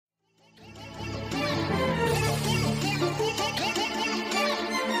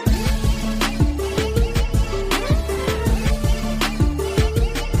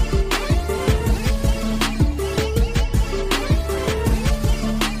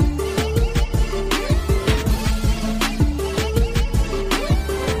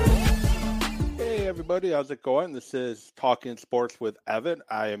everybody. How's it going? This is Talking Sports with Evan.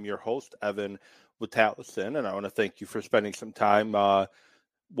 I am your host, Evan Witalison, and I want to thank you for spending some time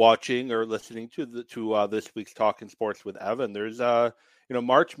watching or listening to this week's Talking Sports with Evan. There's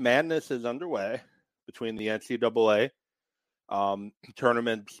March Madness is underway between the NCAA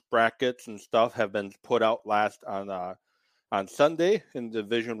tournament brackets and stuff have been put out last on Sunday in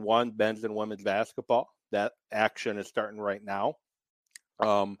Division One men's and women's basketball. That action is starting right now.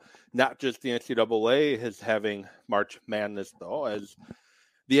 Not just the NCAA is having March Madness, though, as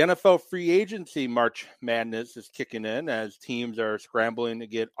the NFL free agency March Madness is kicking in as teams are scrambling to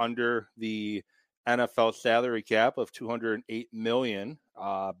get under the NFL salary cap of $208 million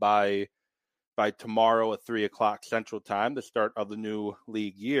by tomorrow at 3:00 Central Time, the start of the new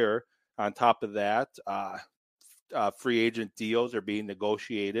league year. On top of that, free agent deals are being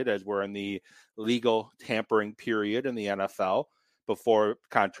negotiated as we're in the legal tampering period in the NFL before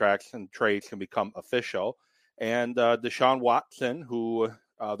contracts and trades can become official. And Deshaun Watson, who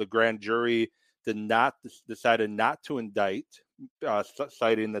the grand jury decided not to indict,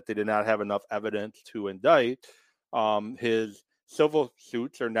 citing that they did not have enough evidence to indict. His civil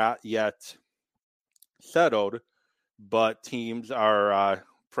suits are not yet settled, but teams are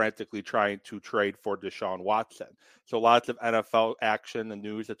frantically trying to trade for Deshaun Watson. So lots of NFL action and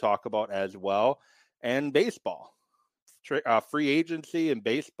news to talk about as well. And baseball. Free agency in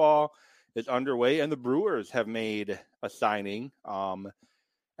baseball is underway, and the Brewers have made a signing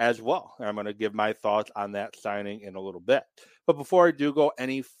as well. I'm going to give my thoughts on that signing in a little bit. But before I do go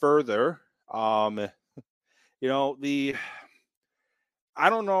any further, I don't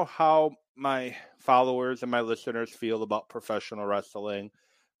know how my followers and my listeners feel about professional wrestling,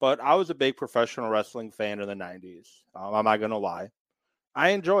 but I was a big professional wrestling fan in the 90s. I'm not going to lie. I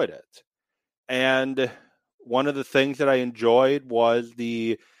enjoyed it. And one of the things that I enjoyed was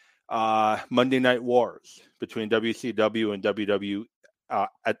the Monday Night Wars between WCW and WWF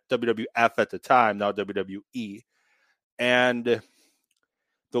at the time, now WWE. And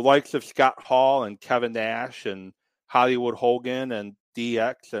the likes of Scott Hall and Kevin Nash and Hollywood Hogan and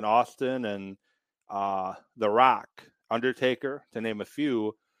DX and Austin and The Rock, Undertaker, to name a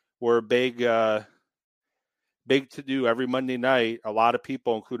few, were big to do every Monday night. A lot of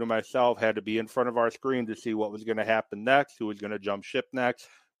people, including myself, had to be in front of our screen to see what was going to happen next, who was going to jump ship next.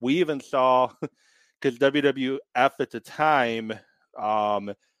 We even saw, because WWF at the time,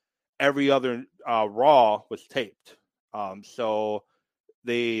 every other Raw was taped. So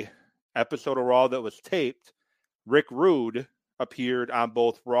the episode of Raw that was taped, Rick Rude appeared on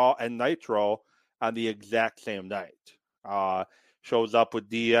both Raw and Nitro on the exact same night. Shows up with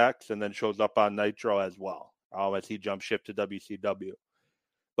DX and then shows up on Nitro as well. As he jumped ship to WCW.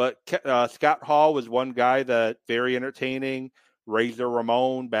 But Scott Hall was one guy that very entertaining. Razor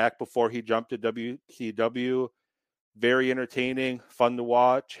Ramon back before he jumped to WCW. Very entertaining, fun to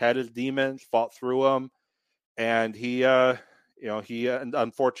watch. Had his demons, fought through them. And he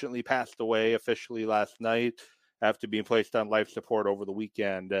unfortunately passed away officially last night after being placed on life support over the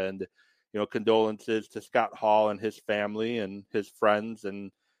weekend. And, condolences to Scott Hall and his family and his friends and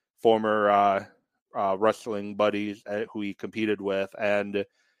former wrestling buddies who he competed with. And,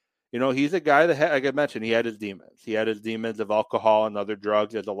 he's a guy that, like I mentioned, he had his demons. He had his demons of alcohol and other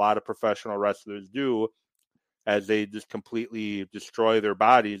drugs, as a lot of professional wrestlers do, as they just completely destroy their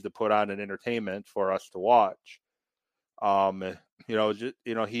bodies to put on an entertainment for us to watch. He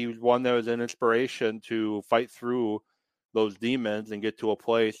was one that was an inspiration to fight through those demons and get to a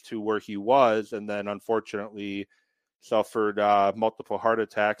place to where he was, and then unfortunately suffered multiple heart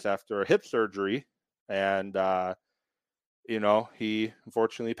attacks after a hip surgery, and he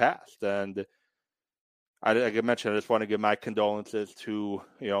unfortunately passed. And like I mentioned, I just want to give my condolences to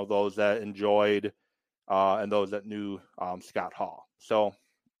those that enjoyed and those that knew Scott Hall. So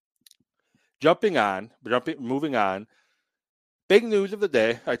moving on. Big news of the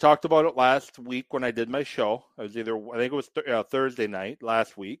day. I talked about it last week when I did my show. I think it was Thursday night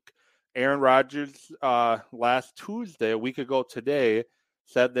last week. Aaron Rodgers last Tuesday, a week ago today,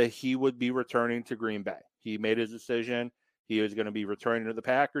 said that he would be returning to Green Bay. He made his decision. He was going to be returning to the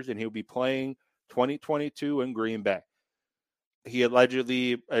Packers, and he'll be playing 2022 in Green Bay. He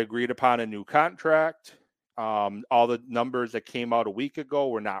allegedly agreed upon a new contract. All the numbers that came out a week ago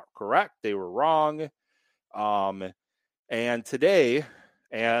were not correct. They were wrong. And today,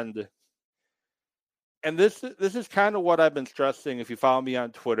 and this is kind of what I've been stressing. If you follow me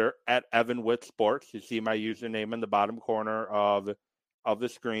on Twitter at Evan Witt Sports, you see my username in the bottom corner of the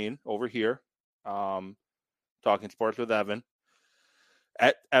screen over here. Talking Sports with Evan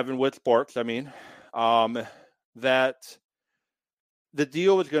at Evan Witt Sports. That the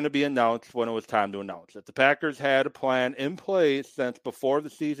deal was going to be announced when it was time to announce it. The Packers had a plan in place since before the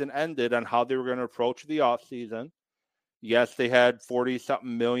season ended on how they were going to approach the offseason. Yes, they had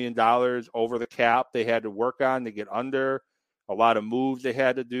 $40-something million over the cap they had to work on to get under. A lot of moves they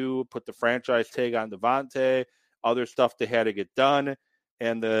had to do, put the franchise tag on Devontae, other stuff they had to get done.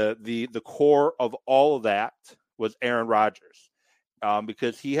 And the core of all of that was Aaron Rodgers.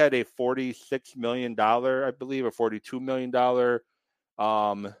 Because he had a $46 million, I believe, or $42 million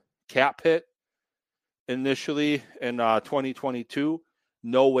cap hit initially in 2022.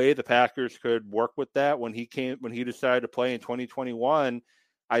 No way the Packers could work with that. When he decided to play in 2021,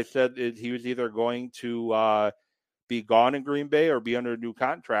 I said he was either going to be gone in Green Bay or be under a new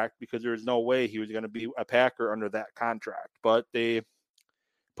contract, because there was no way he was going to be a Packer under that contract. But they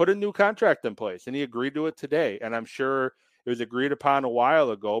put a new contract in place, and he agreed to it today. And I'm sure it was agreed upon a while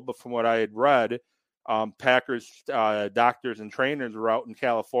ago, but from what I had read, Packers doctors and trainers were out in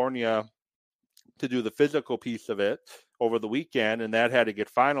California to do the physical piece of it over the weekend, and that had to get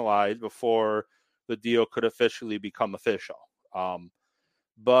finalized before the deal could officially become official.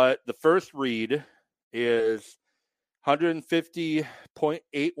 But the first read is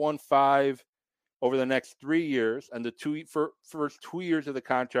 150.815 over the next 3 years, and the first 2 years of the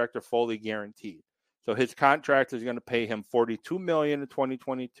contract are fully guaranteed. So his contract is going to pay him $42 million in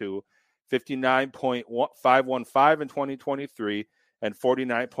 2022, $59.515 in 2023, and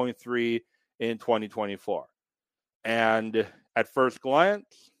 $49.3 in 2024. And at first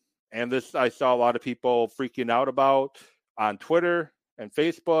glance, and this I saw a lot of people freaking out about on Twitter and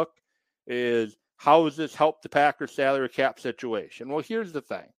Facebook, is how does this help the Packers salary cap situation? Well, here's the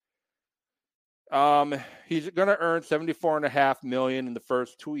thing. He's going to earn $74.5 million in the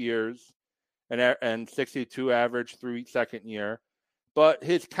first 2 years, and 62 average through each second year. But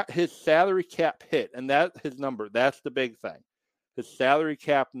his salary cap hit, and his number, that's the big thing. His salary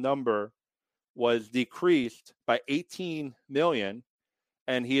cap number was decreased by $18 million,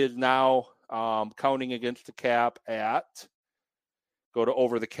 and he is now counting against the cap go to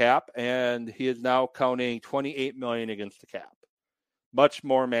over the cap, and he is now counting $28 million against the cap. Much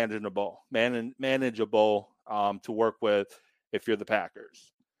more manageable to work with if you're the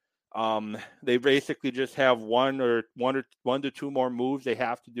Packers. They basically just have one to two more moves they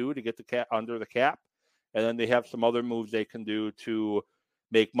have to do to get the cap under the cap, and then they have some other moves they can do to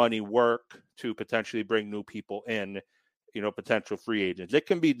make money work to potentially bring new people in, potential free agents. It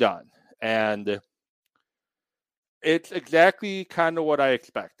can be done, and it's exactly kind of what I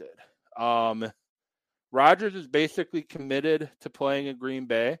expected. Rodgers is basically committed to playing in Green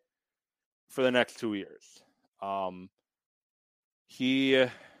Bay for the next 2 years.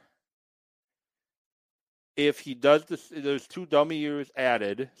 If he does this, there's 2 dummy years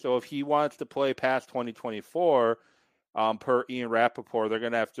added. So if he wants to play past 2024, per Ian Rappaport, they're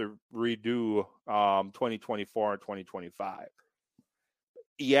going to have to redo 2024 and 2025.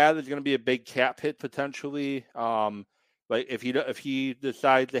 Yeah, there's going to be a big cap hit potentially. Like if he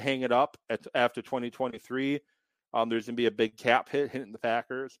decides to hang it up after 2023, there's going to be a big cap hit hitting the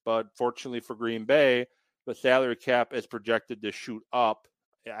Packers. But fortunately for Green Bay, the salary cap is projected to shoot up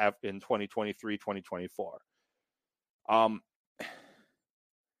in 2023, 2024.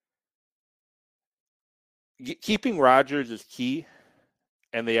 Keeping Rodgers is key,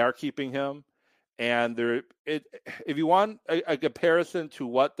 and they are keeping him. And if you want a comparison to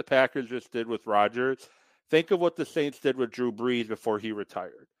what the Packers just did with Rodgers, think of what the Saints did with Drew Brees before he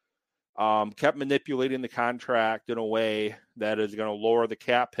retired. Kept manipulating the contract in a way that is going to lower the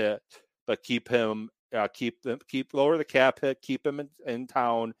cap hit, but lower the cap hit, keep him in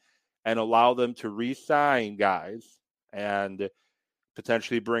town, and allow them to re-sign guys and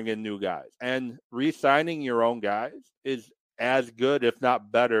potentially bring in new guys. And re-signing your own guys is as good, if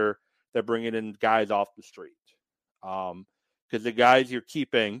not better, than bringing in guys off the street. Because the guys you're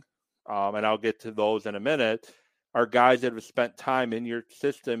keeping, and I'll get to those in a minute, are guys that have spent time in your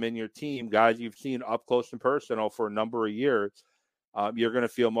system, in your team, guys you've seen up close and personal for a number of years. You're going to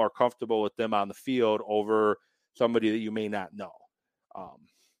feel more comfortable with them on the field over somebody that you may not know.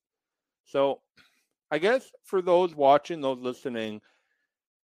 So I guess for those watching, those listening,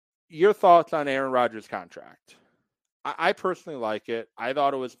 your thoughts on Aaron Rodgers' contract. I personally like it. I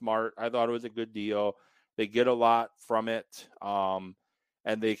thought it was smart. I thought it was a good deal. They get a lot from it, and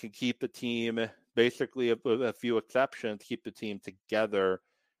they can keep the team, basically, with a few exceptions, keep the team together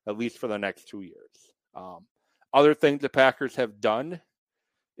at least for the next 2 years. Other things the Packers have done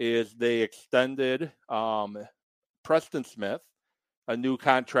is they extended Preston Smith, a new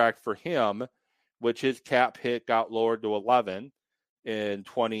contract for him, which his cap hit got lowered to 11 in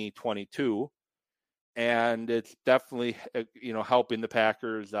 2022. and it's definitely helping the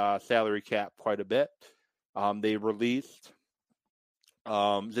Packers salary cap quite a bit. They released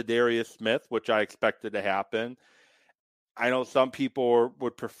Zadarius Smith, which I expected to happen. I know some people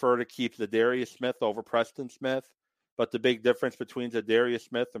would prefer to keep Zadarius Smith over Preston Smith, but the big difference between Zadarius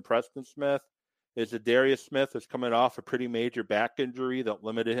Smith and Preston Smith is Zadarius Smith is coming off a pretty major back injury that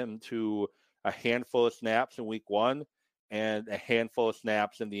limited him to a handful of snaps in week 1 and a handful of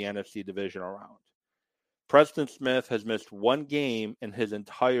snaps in the NFC divisional round. Preston Smith has missed 1 game in his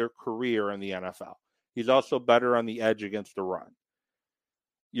entire career in the NFL. He's also better on the edge against the run.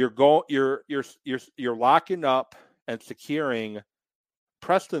 You're locking up and securing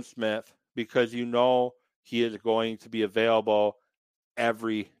Preston Smith because you know he is going to be available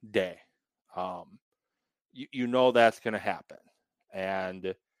every day. You know that's going to happen,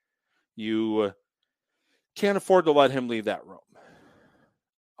 and you can't afford to let him leave that room.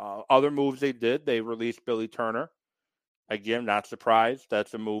 Other moves they did, they released Billy Turner. Again, not surprised.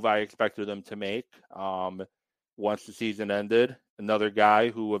 That's a move I expected them to make once the season ended. Another guy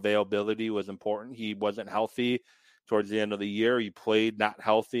who availability was important. He wasn't healthy towards the end of the year. He played not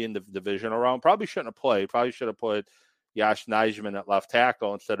healthy in the divisional round. Probably shouldn't have played. Probably should have put Yosh Nijman at left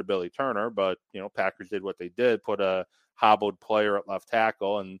tackle instead of Billy Turner. But, Packers did what they did, put a hobbled player at left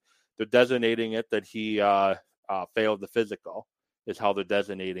tackle, and they're designating it that he failed the physical is how they're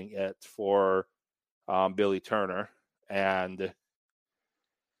designating it for Billy Turner. And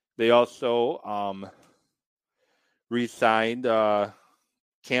they also re-signed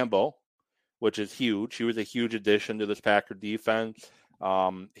Campbell, which is huge. He was a huge addition to this Packer defense.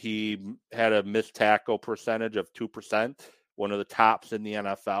 He had a missed tackle percentage of 2%, one of the tops in the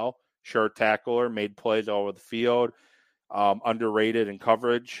NFL. Sure tackler, made plays all over the field, underrated in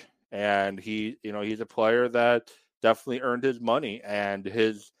coverage. And he's a player that definitely earned his money. And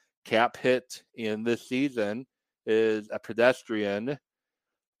his cap hit in this season is a pedestrian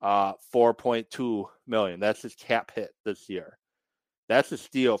 $4.2 million. That's his cap hit this year. That's a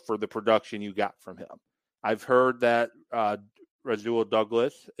steal for the production you got from him. I've heard that Rasul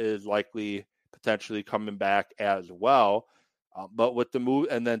Douglas is likely potentially coming back as well. But with the move,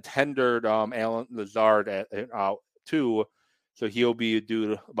 and then tendered Allen Lazard too, so he'll be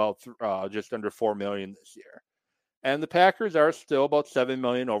due about just under $4 million this year. And the Packers are still about $7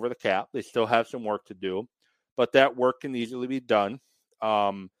 million over the cap. They still have some work to do, but that work can easily be done.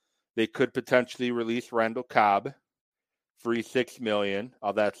 They could potentially release Randall Cobb, free $6 million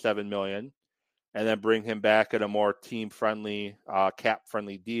of that $7 million, and then bring him back at a more team-friendly,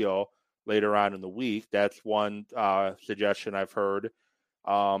 cap-friendly deal later on in the week. That's one suggestion I've heard.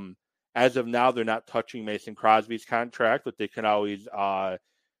 As of now, they're not touching Mason Crosby's contract, but they can always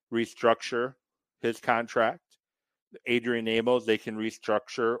restructure his contract. Adrian Amos, they can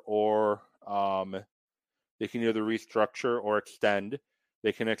restructure or they can either restructure or extend.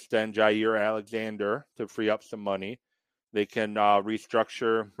 They can extend Jair Alexander to free up some money. They can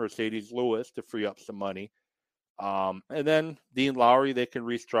restructure Mercedes Lewis to free up some money. And then Dean Lowry, they can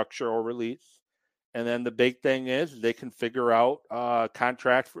restructure or release. And then the big thing is they can figure out a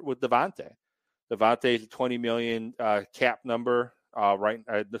contract with Devontae. Devontae is a $20 million cap number,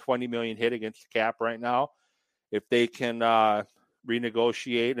 the $20 million hit against the cap right now. If they can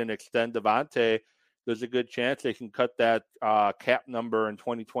renegotiate and extend Devontae, there's a good chance they can cut that cap number in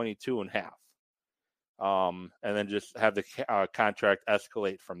 2022 in half. And then just have the contract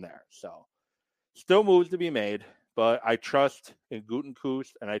escalate from there. So still moves to be made, but I trust in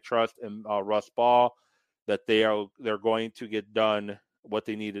Gutekunst and I trust in Russ Ball that they're going to get done what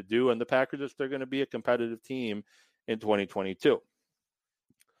they need to do. And the Packers, they're going to be a competitive team in 2022.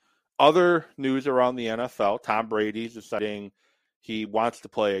 Other news around the NFL, Tom Brady's deciding he wants to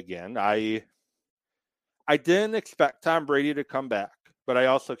play again. I didn't expect Tom Brady to come back, but I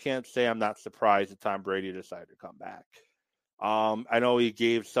also can't say I'm not surprised that Tom Brady decided to come back. I know he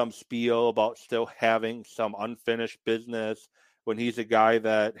gave some spiel about still having some unfinished business when he's a guy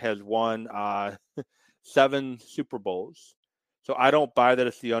that has won 7 Super Bowls. So I don't buy that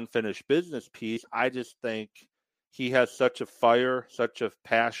it's the unfinished business piece. I just think he has such a fire, such a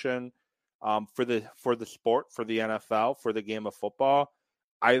passion for the sport, for the NFL, for the game of football.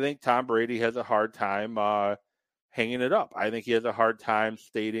 I think Tom Brady has a hard time hanging it up. I think he has a hard time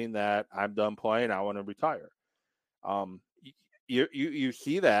stating that I'm done playing, I want to retire. You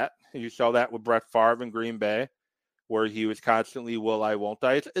see that. You saw that with Brett Favre in Green Bay, where he was constantly, will I, won't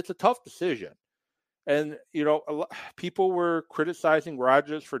I? It's a tough decision. And, people were criticizing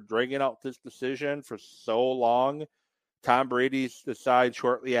Rodgers for dragging out this decision for so long. Tom Brady's decide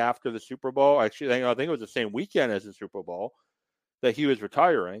shortly after the Super Bowl, actually, I think it was the same weekend as the Super Bowl, that he was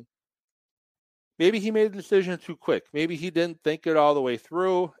retiring. maybe he made the decision too quick. Maybe he didn't think it all the way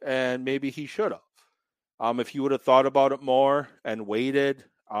through, and maybe he should have. If he would have thought about it more and waited,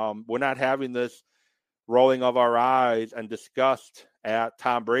 we're not having this rolling of our eyes and disgust at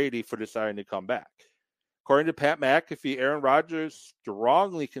Tom Brady for deciding to come back. According to Pat McAfee, Aaron Rodgers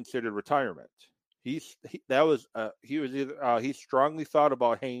strongly considered retirement. He strongly thought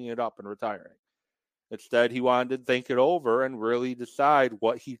about hanging it up and retiring. Instead, he wanted to think it over and really decide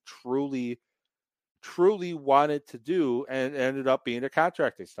what he truly wanted to do, and ended up being a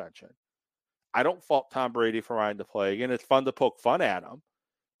contract extension. I don't fault Tom Brady for wanting to play again. It's fun to poke fun at him,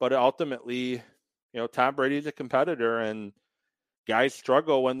 but ultimately, Tom Brady's a competitor, and guys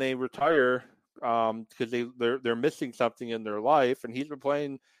struggle when they retire because they're missing something in their life, and he's been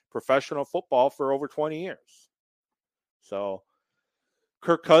playing professional football for over 20 years. So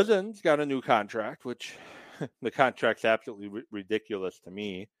Kirk Cousins got a new contract, which the contract's absolutely ridiculous to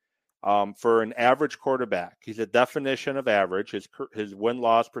me. For an average quarterback, he's a definition of average. His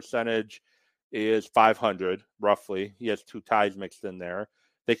win-loss percentage is 500, roughly. He has 2 ties mixed in there. I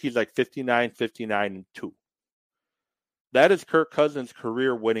think he's like 59, 59, and 2. That is Kirk Cousins'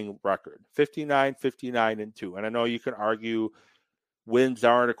 career winning record, 59, 59, and 2. And I know you can argue wins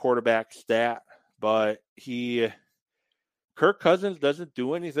aren't a quarterback stat, but Kirk Cousins doesn't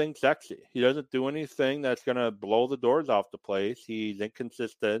do anything sexy. He doesn't do anything that's going to blow the doors off the place. He's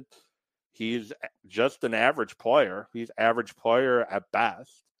inconsistent. He's just an average player. He's average player at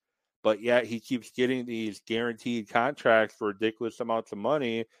best. But yet he keeps getting these guaranteed contracts for ridiculous amounts of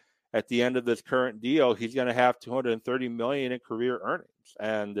money. At the end of this current deal, he's going to have $230 million in career earnings.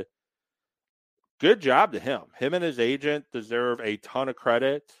 And good job to him. Him and his agent deserve a ton of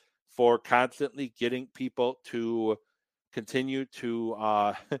credit for constantly getting people to continue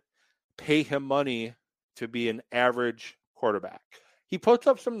to pay him money to be an average quarterback. He puts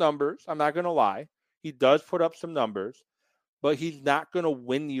up some numbers. I'm not going to lie. He does put up some numbers, but he's not going to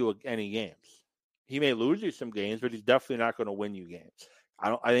win you any games. He may lose you some games, but he's definitely not going to win you games.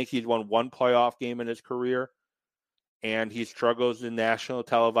 I think he's won 1 playoff game in his career, and he struggles in national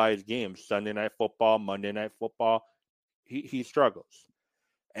televised games, Sunday Night Football, Monday Night Football. He struggles.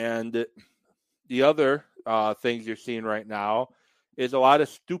 And the other things you're seeing right now is a lot of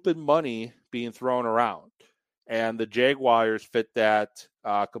stupid money being thrown around. And the Jaguars fit that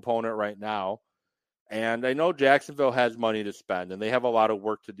component right now. And I know Jacksonville has money to spend, and they have a lot of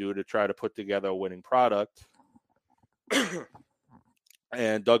work to do to try to put together a winning product.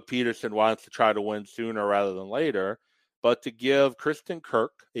 And Doug Peterson wants to try to win sooner rather than later. But to give Kristen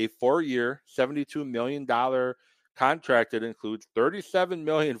Kirk a 4-year, $72 million contract that includes $37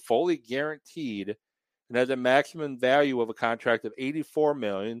 million fully guaranteed and has a maximum value of a contract of $84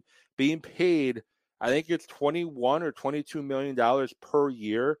 million, being paid, I think it's $21 or $22 million per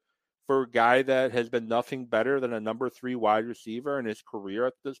year for a guy that has been nothing better than a number 3 wide receiver in his career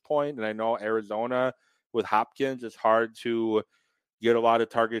at this point. And I know Arizona with Hopkins, it's hard to get a lot of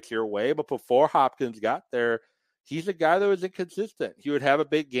targets your way. But before Hopkins got there, he's a guy that was inconsistent. He would have a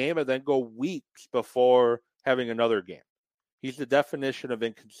big game and then go weeks before having another game. He's the definition of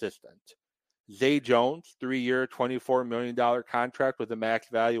inconsistent. Zay Jones, 3-year, $24 million contract with a max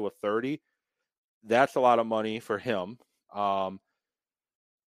value of $30. That's a lot of money for him.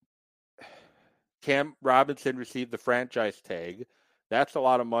 Cam Robinson received the franchise tag. That's a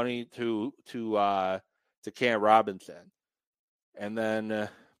lot of money to Cam Robinson. And then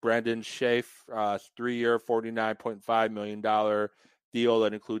Brandon Schaaf, 3-year, $49.5 million deal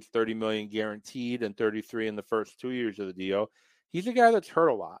that includes $30 million guaranteed and $33 in the first 2 years of the deal. He's a guy that's hurt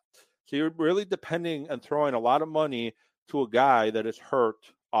a lot. So you're really depending and throwing a lot of money to a guy that is hurt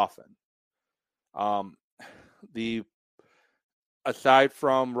often. Aside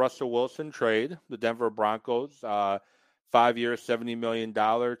from Russell Wilson trade, the Denver Broncos, 5 years, $70 million,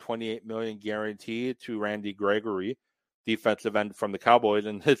 $28 million guaranteed to Randy Gregory, defensive end from the Cowboys.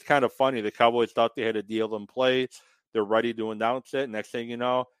 And it's kind of funny. The Cowboys thought they had a deal in place. They're ready to announce it. Next thing you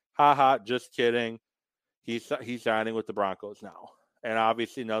know, just kidding. He's signing with the Broncos now. And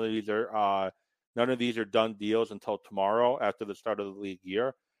obviously none of these are done deals until tomorrow after the start of the league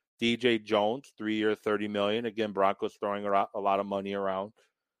year. DJ Jones, 3-year, $30 million. Again, Broncos throwing a lot of money around.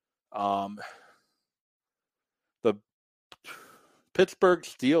 The Pittsburgh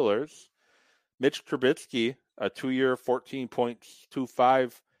Steelers, Mitch Trubisky, a 2-year,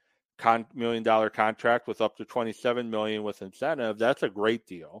 $14.25 million contract with up to $27 million with incentive. That's a great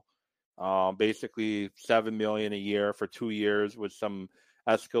deal. Basically $7 million a year for 2 years with some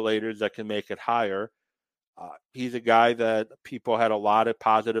escalators that can make it higher. He's a guy that people had a lot of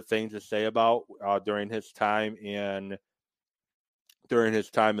positive things to say about during his time in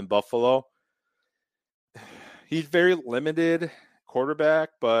Buffalo. he's very limited quarterback,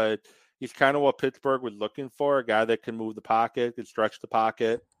 but he's kind of what Pittsburgh was looking for, a guy that can move the pocket, can stretch the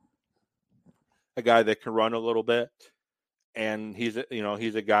pocket, a guy that can run a little bit. And he's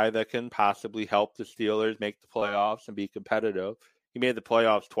a guy that can possibly help the Steelers make the playoffs and be competitive. He made the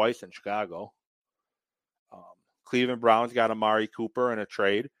playoffs twice in Chicago. Cleveland Browns got Amari Cooper in a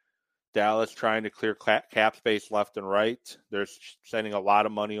trade. Dallas trying to clear cap space left and right. They're sending a lot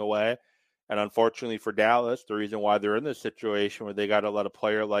of money away. And unfortunately for Dallas, the reason why they're in this situation where they got to let a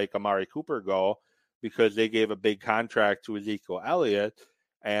player like Amari Cooper go because they gave a big contract to Ezekiel Elliott.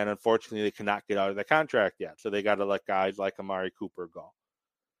 And unfortunately, they cannot get out of the contract yet. So they got to let guys like Amari Cooper go.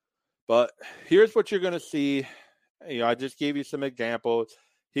 But here's what you're going to see. I just gave you some examples.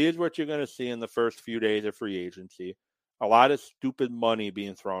 Here's what you're going to see in the first few days of free agency. A lot of stupid money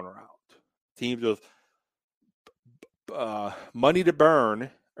being thrown around. Teams with money to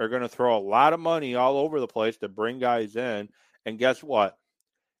burn are going to throw a lot of money all over the place to bring guys in. And guess what?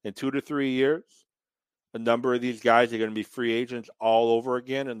 In 2 to 3 years, a number of these guys are going to be free agents all over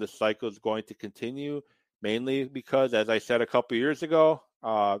again, and the cycle is going to continue, mainly because, as I said a couple years ago,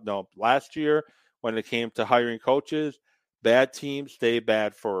 last year, when it came to hiring coaches, bad teams stay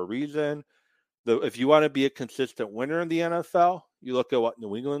bad for a reason. If you want to be a consistent winner in the NFL, you look at what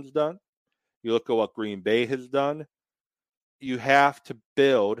New England's done. You look at what Green Bay has done. You have to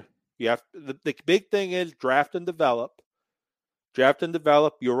build. The big thing is draft and develop. Draft and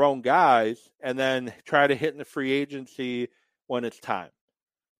develop your own guys, and then try to hit in the free agency when it's time.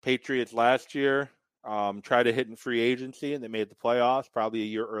 Patriots last year tried to hit in free agency, and they made the playoffs probably a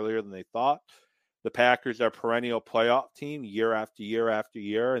year earlier than they thought. The Packers are a perennial playoff team year after year after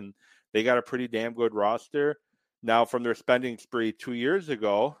year, and they got a pretty damn good roster. Now, from their spending spree 2 years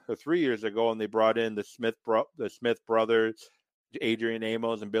ago or 3 years ago, and they brought in the Smith brothers, Adrian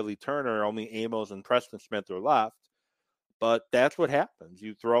Amos and Billy Turner, only Amos and Preston Smith are left. But that's what happens.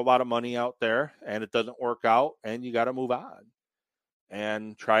 You throw a lot of money out there, and it doesn't work out, and you got to move on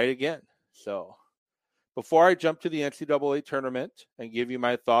and try it again. So before I jump to the NCAA tournament and give you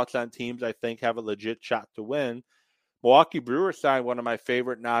my thoughts on teams I think have a legit shot to win, Milwaukee Brewers signed one of my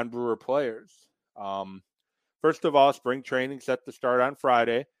favorite non-Brewer players. First of all, spring training set to start on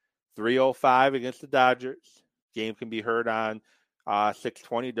Friday, 3:05 against the Dodgers. Game can be heard on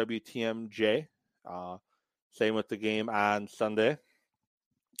 620 WTMJ. Same with the game on Sunday.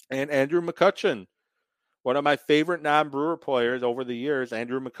 And Andrew McCutchen, one of my favorite non-Brewer players over the years.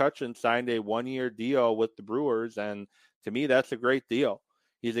 Andrew McCutchen signed a 1-year deal with the Brewers, and to me, that's a great deal.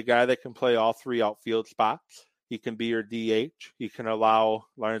 He's a guy that can play all three outfield spots. He can be your DH. He can allow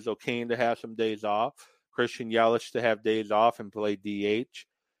Lorenzo Cain to have some days off, Christian Yelich to have days off and play DH.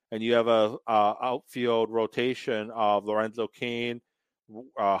 And you have a outfield rotation of Lorenzo Cain,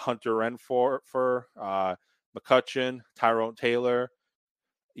 Hunter Renfroe, McCutchen, Tyrone Taylor,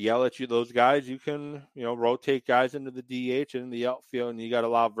 Yelich. Those guys, you can rotate guys into the DH and in the outfield, and you got a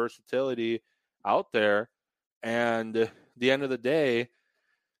lot of versatility out there. And at the end of the day,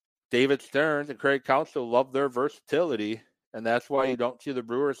 David Stearns and Craig Counsell love their versatility, and that's why you don't see the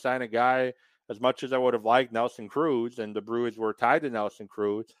Brewers sign a guy as much as I would have liked Nelson Cruz, and the Brewers were tied to Nelson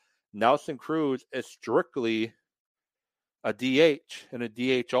Cruz. Nelson Cruz is strictly a DH and a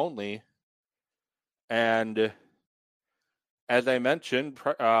DH only. And as I mentioned,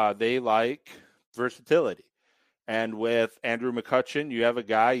 they like versatility. And with Andrew McCutchen, you have a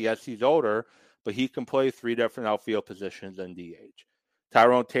guy, yes, he's older, but he can play 3 different outfield positions in DH.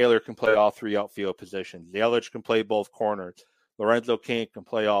 Tyrone Taylor can play all 3 outfield positions. Yelich can play both corners. Lorenzo Cain can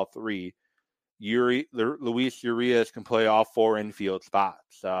play all 3. Luis Urias can play all 4 infield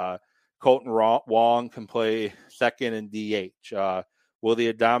spots. Colton Wong can play second in DH.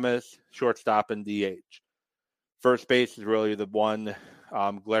 Willie Adames, shortstop in DH. First base is really the one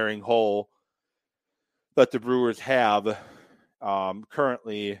glaring hole that the Brewers have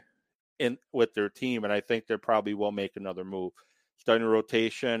currently with their team, and I think they probably will make another move. Starting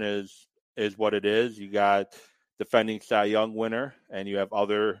rotation is what it is. You got defending Cy Young winner, and you have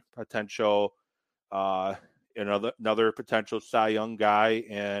other potential another potential Cy Young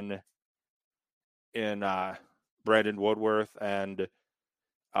guy in Brandon Woodworth and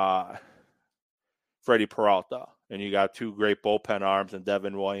Freddie Peralta. And you got 2 great bullpen arms in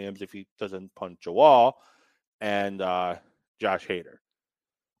Devin Williams if he doesn't punch a wall, and Josh Hader.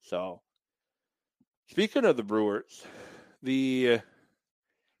 So speaking of the Brewers, the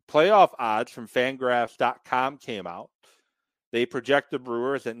playoff odds from Fangraphs.com came out. They project the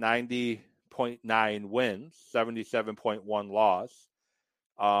Brewers at 90.9 wins, 77.1 loss,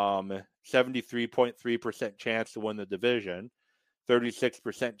 73.3% chance to win the division,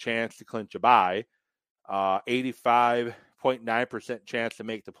 36% chance to clinch a bye. 85.9% chance to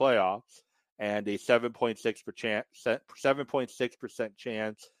make the playoffs, and a 7.6%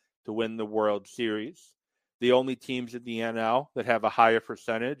 chance to win the World Series. The only teams in the NL that have a higher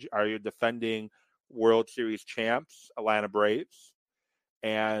percentage are your defending World Series champs, Atlanta Braves,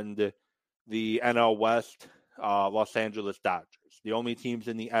 and the NL West, Los Angeles Dodgers. The only teams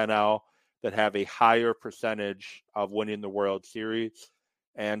in the NL that have a higher percentage of winning the World Series.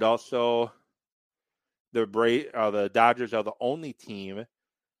 And also, the Dodgers are the only team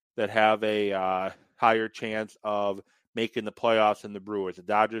that have a higher chance of making the playoffs than the Brewers. The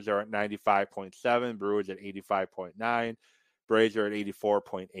Dodgers are at 95.7, Brewers at 85.9, Braves are at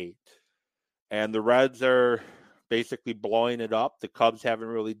 84.8. And the Reds are basically blowing it up. The Cubs haven't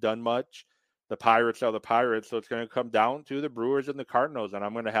really done much. The Pirates are the Pirates, so it's going to come down to the Brewers and the Cardinals. And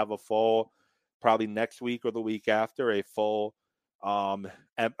I'm going to have a full, probably next week or the week after, a full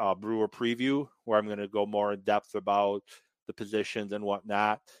Brewer preview where I'm going to go more in depth about the positions and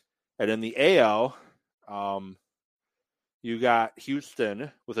whatnot. And in the AL, you got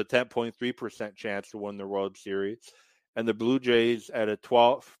Houston with a 10.3% chance to win the World Series, and the Blue Jays at a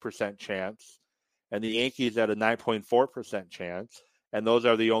 12% chance, and the Yankees at a 9.4% chance. And those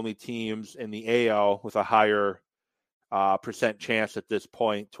are the only teams in the AL with a higher percent chance at this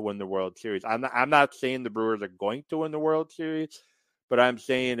point to win the World Series. I'm not saying the Brewers are going to win the World Series, but I'm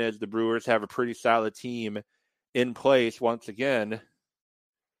saying as the Brewers have a pretty solid team in place once again,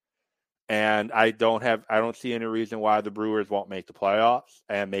 and I don't see any reason why the Brewers won't make the playoffs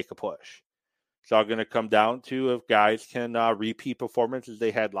and make a push. It's all going to come down to if guys can repeat performances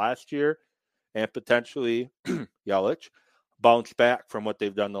they had last year and potentially Yelich bounce back from what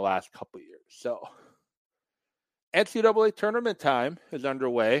they've done the last couple of years. So NCAA tournament time is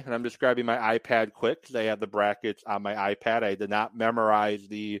underway, and I'm just grabbing my iPad quick because I have the brackets on my iPad. I did not memorize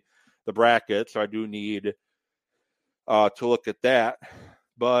the brackets, so I do need to look at that.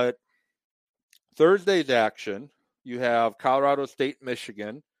 But Thursday's action, you have Colorado State,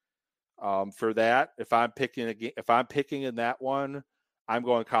 Michigan. For that, if I'm picking in that one, I'm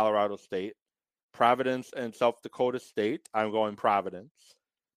going Colorado State. Providence and South Dakota State, I'm going Providence.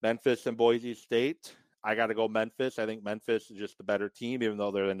 Memphis and Boise State, I got to go Memphis. I think Memphis is just the better team, even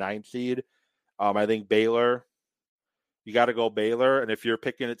though they're the 9th seed. I think Baylor, you got to go Baylor. And if you're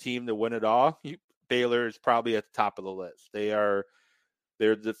picking a team to win it all, Baylor is probably at the top of the list. They're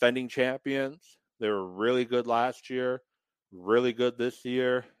defending champions. They were really good last year, really good this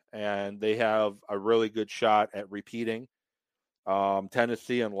year, and they have a really good shot at repeating.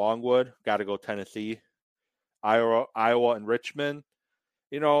 Tennessee and Longwood, got to go Tennessee. Iowa and Richmond.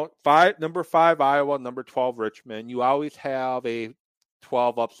 Number 5 Iowa, number 12 Richmond. You always have a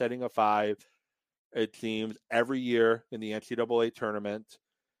 12 upsetting a 5. It seems every year in the NCAA tournament.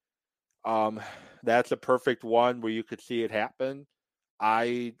 That's a perfect one where you could see it happen.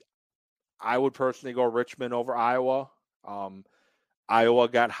 I would personally go Richmond over Iowa. Iowa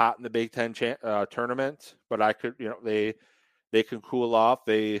got hot in the Big Ten tournament, but I could, they can cool off.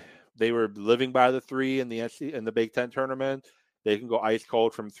 They were living by the 3 in the Big Ten tournament. They can go ice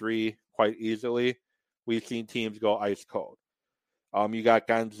cold from 3 quite easily. We've seen teams go ice cold. You got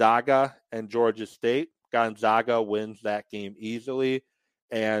Gonzaga and Georgia State. Gonzaga wins that game easily,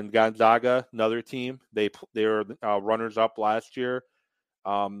 and Gonzaga, another team, they were runners up last year.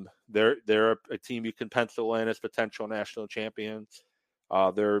 They're a team you can pencil in as potential national champions.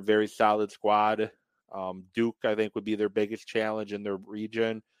 They're a very solid squad. Duke, I think, would be their biggest challenge in their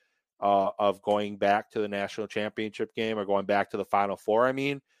region of going back to the national championship game or going back to the Final Four,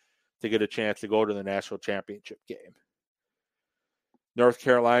 to get a chance to go to the national championship game. North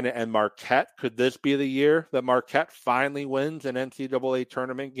Carolina and Marquette. Could this be the year that Marquette finally wins an NCAA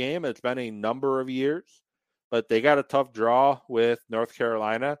tournament game? It's been a number of years, but they got a tough draw with North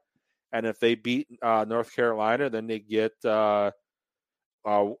Carolina. And if they beat North Carolina, then they get a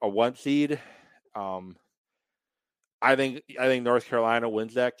 1 seed. I think North Carolina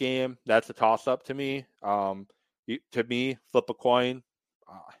wins that game. That's a toss-up to me. To me, flip a coin.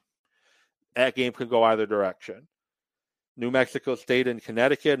 That game could go either direction. New Mexico State and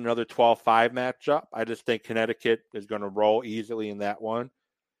Connecticut, another 12-5 matchup. I just think Connecticut is going to roll easily in that one.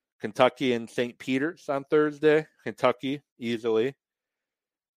 Kentucky and St. Peter's on Thursday. Kentucky, easily.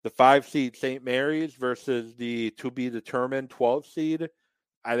 The 5 seed St. Mary's versus the to-be-determined 12 seed.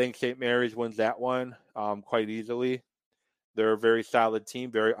 I think St. Mary's wins that one quite easily. They're a very solid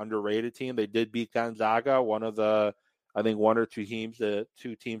team, very underrated team. They did beat Gonzaga, one of the, I think, 1 or 2 teams,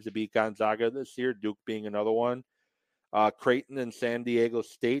 two teams to beat Gonzaga this year, Duke being another one. Creighton and San Diego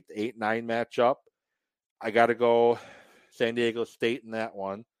State, 8-9 matchup. I got to go San Diego State in that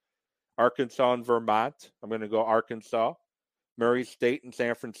one. Arkansas and Vermont. I'm going to go Arkansas. Murray State and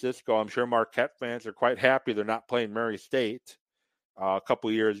San Francisco. I'm sure Marquette fans are quite happy they're not playing Murray State. A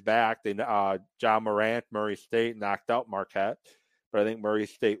couple years back, John Morant, Murray State knocked out Marquette, but I think Murray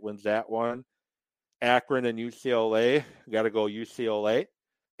State wins that one. Akron and UCLA. Got to go UCLA.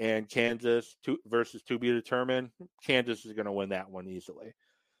 And Kansas versus to be determined. Kansas is going to win that one easily.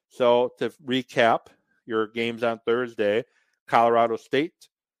 So to recap your games on Thursday, Colorado State,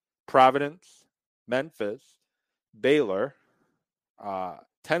 Providence, Memphis, Baylor,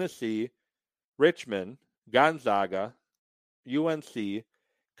 Tennessee, Richmond, Gonzaga, UNC,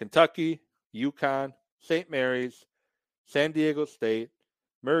 Kentucky, UConn, St. Mary's, San Diego State,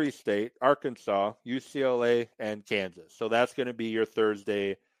 Murray State, Arkansas, UCLA, and Kansas. So that's going to be your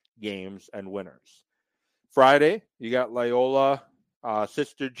Thursday games and winners. Friday, you got Loyola,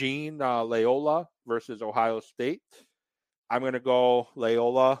 Sister Jean Loyola versus Ohio State. I'm going to go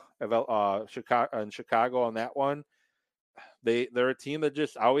Loyola Chicago on that one. They're a team that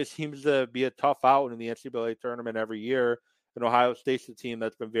just always seems to be a tough out in the NCAA tournament every year. And Ohio State's a team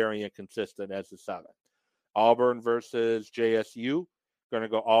that's been very inconsistent as the 7th. Auburn versus JSU. Going to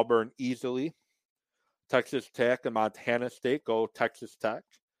go Auburn easily. Texas Tech and Montana State. Go Texas Tech.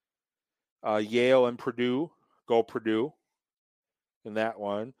 Yale and Purdue. Go Purdue in that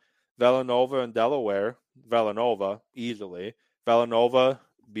one. Villanova and Delaware. Villanova easily. Villanova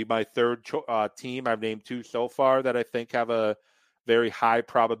be my third team. I've named 2 so far that I think have a very high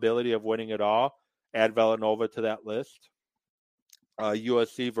probability of winning it all. Add Villanova to that list.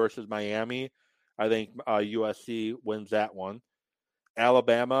 USC versus Miami. I think USC wins that one.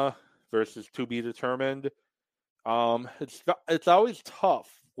 Alabama versus to be determined. It's always tough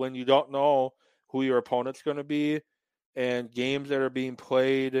when you don't know who your opponent's going to be, and games that are being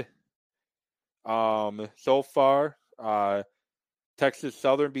played so far. Texas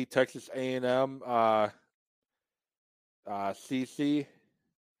Southern beat Texas A&M CC.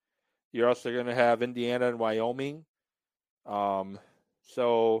 You're also going to have Indiana and Wyoming.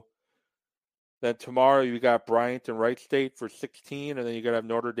 So then tomorrow you got Bryant and Wright State for 16, and then you got to have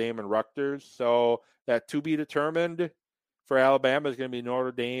Notre Dame and Rutgers. So that to be determined for Alabama is going to be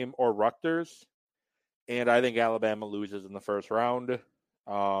Notre Dame or Rutgers, and I think Alabama loses in the first round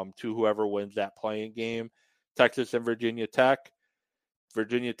to whoever wins that playing game. Texas and Virginia Tech.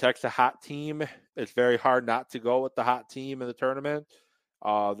 Virginia Tech's a hot team. It's very hard not to go with the hot team in the tournament.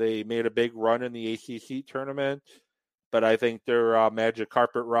 They made a big run in the ACC tournament, but I think their magic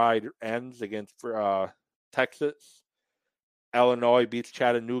carpet ride ends against Texas. Illinois beats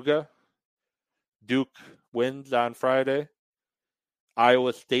Chattanooga. Duke wins on Friday.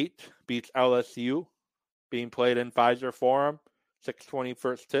 Iowa State beats LSU, being played in Pfizer Forum, 6:20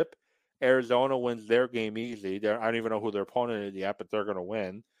 first tip. Arizona wins their game easy. I don't even know who their opponent is yet, but they're going to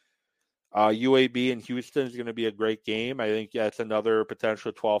win. UAB and Houston is going to be a great game. I think that's another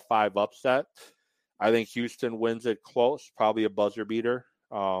potential 12-5 upset. I think Houston wins it close, probably a buzzer beater.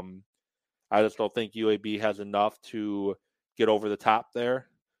 I just don't think UAB has enough to get over the top there.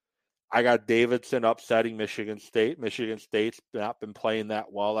 I got Davidson upsetting Michigan State. Michigan State's not been playing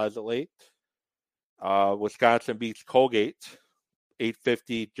that well as of late. Wisconsin beats Colgate,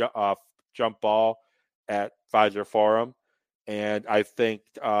 8:50 jump ball at Pfizer Forum. And I think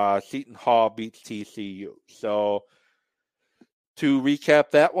Seton Hall beats TCU. So to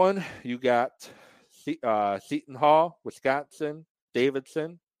recap that one, you got Seton Hall, Wisconsin,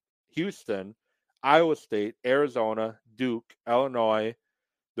 Davidson, Houston, Iowa State, Arizona, Duke, Illinois,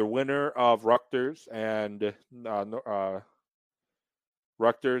 the winner of Rutgers and Notre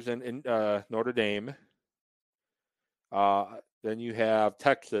Dame. Then you have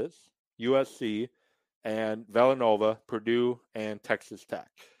Texas, USC, and Villanova, Purdue, and Texas Tech.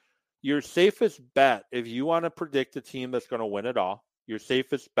 Your safest bet, if you want to predict a team that's going to win it all, your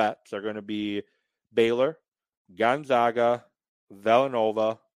safest bets are going to be Baylor, Gonzaga,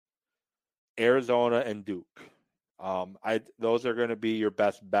 Villanova, Arizona, and Duke. Those are going to be your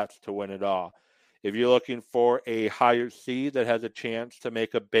best bets to win it all. If you're looking for a higher seed that has a chance to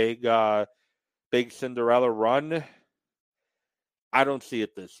make a big Cinderella run, I don't see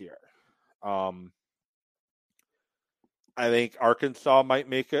it this year. I think Arkansas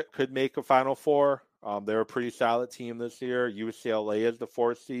could make a Final Four. They're a pretty solid team this year. UCLA as the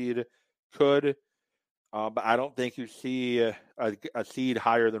 4th seed could, but I don't think you see a seed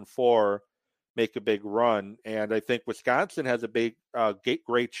higher than 4 make a big run. And I think Wisconsin has a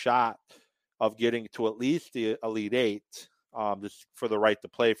great shot of getting to at least the Elite 8, just for the right to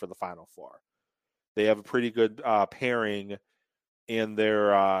play for the Final Four. They have a pretty good pairing in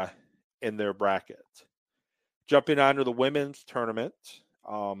their bracket. Jumping on to the women's tournament,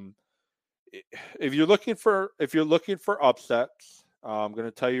 if you're looking for upsets, I'm going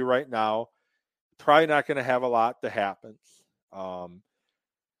to tell you right now, probably not going to have a lot that happens.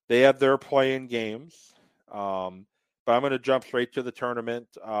 They have their playing games, but I'm going to jump straight to the tournament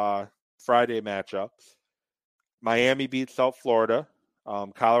Friday matchups. Miami beats South Florida.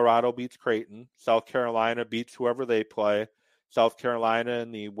 Colorado beats Creighton. South Carolina beats whoever they play. South Carolina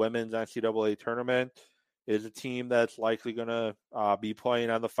in the women's NCAA tournament is a team that's likely going to be playing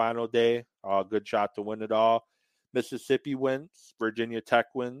on the final day. Good shot to win it all. Mississippi wins. Virginia Tech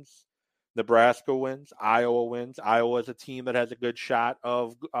wins. Nebraska wins. Iowa wins. Iowa is a team that has a good shot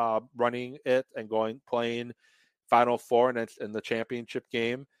of running it and playing Final Four and it's in the championship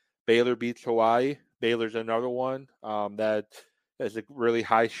game. Baylor beats Hawaii. Baylor's another one that has a really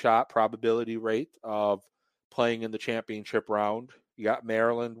high shot probability rate of playing in the championship round. You got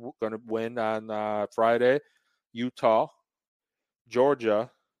Maryland going to win on Friday, Utah,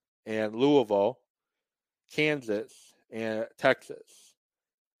 Georgia, and Louisville, Kansas, and Texas,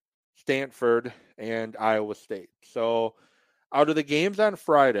 Stanford, and Iowa State. So out of the games on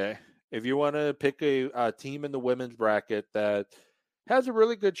Friday, if you want to pick a team in the women's bracket that has a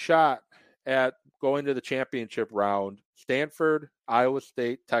really good shot at going to the championship round, Stanford, Iowa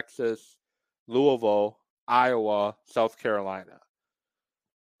State, Texas, Louisville, Iowa, South Carolina.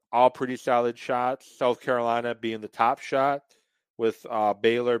 All pretty solid shots. South Carolina being the top shot, with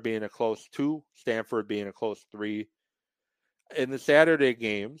Baylor being a close 2, Stanford being a close 3. In the Saturday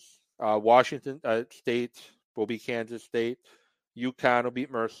games, Washington State will beat Kansas State. UConn will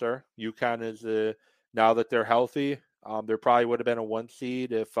beat Mercer. UConn is now that they're healthy. There probably would have been a 1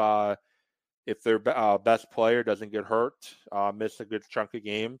 seed if their best player doesn't get hurt, miss a good chunk of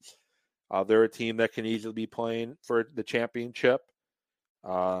games. They're a team that can easily be playing for the championship.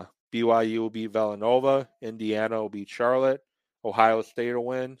 BYU will beat Villanova. Indiana will beat Charlotte. Ohio State will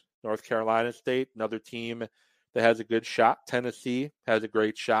win. North Carolina State, another team that has a good shot. Tennessee has a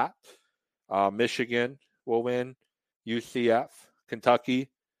great shot. Michigan will win. UCF, Kentucky,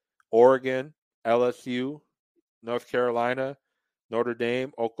 Oregon, LSU, North Carolina, Notre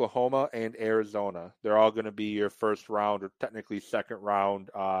Dame, Oklahoma, and Arizona. They're all going to be your first round or technically second round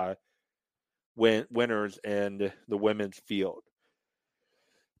winners in the women's field.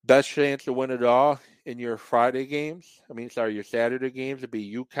 Best chance to win it all in your Saturday games would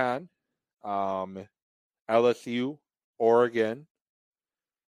be UConn, LSU, Oregon,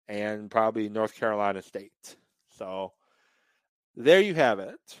 and probably North Carolina State. So there you have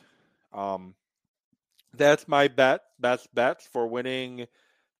it. That's my best bets for winning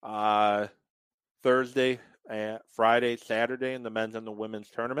Thursday, Friday, Saturday in the men's and the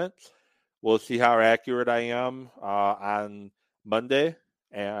women's tournaments. We'll see how accurate I am on Monday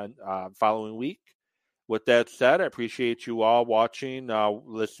and following week. With that said, I appreciate you all watching,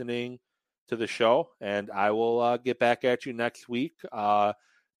 listening to the show, and I will get back at you next week.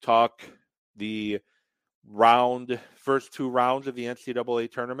 Talk the first 2 rounds of the NCAA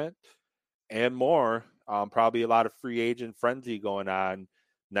tournament and more. Probably a lot of free agent frenzy going on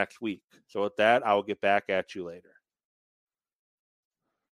next week. So with that, I will get back at you later.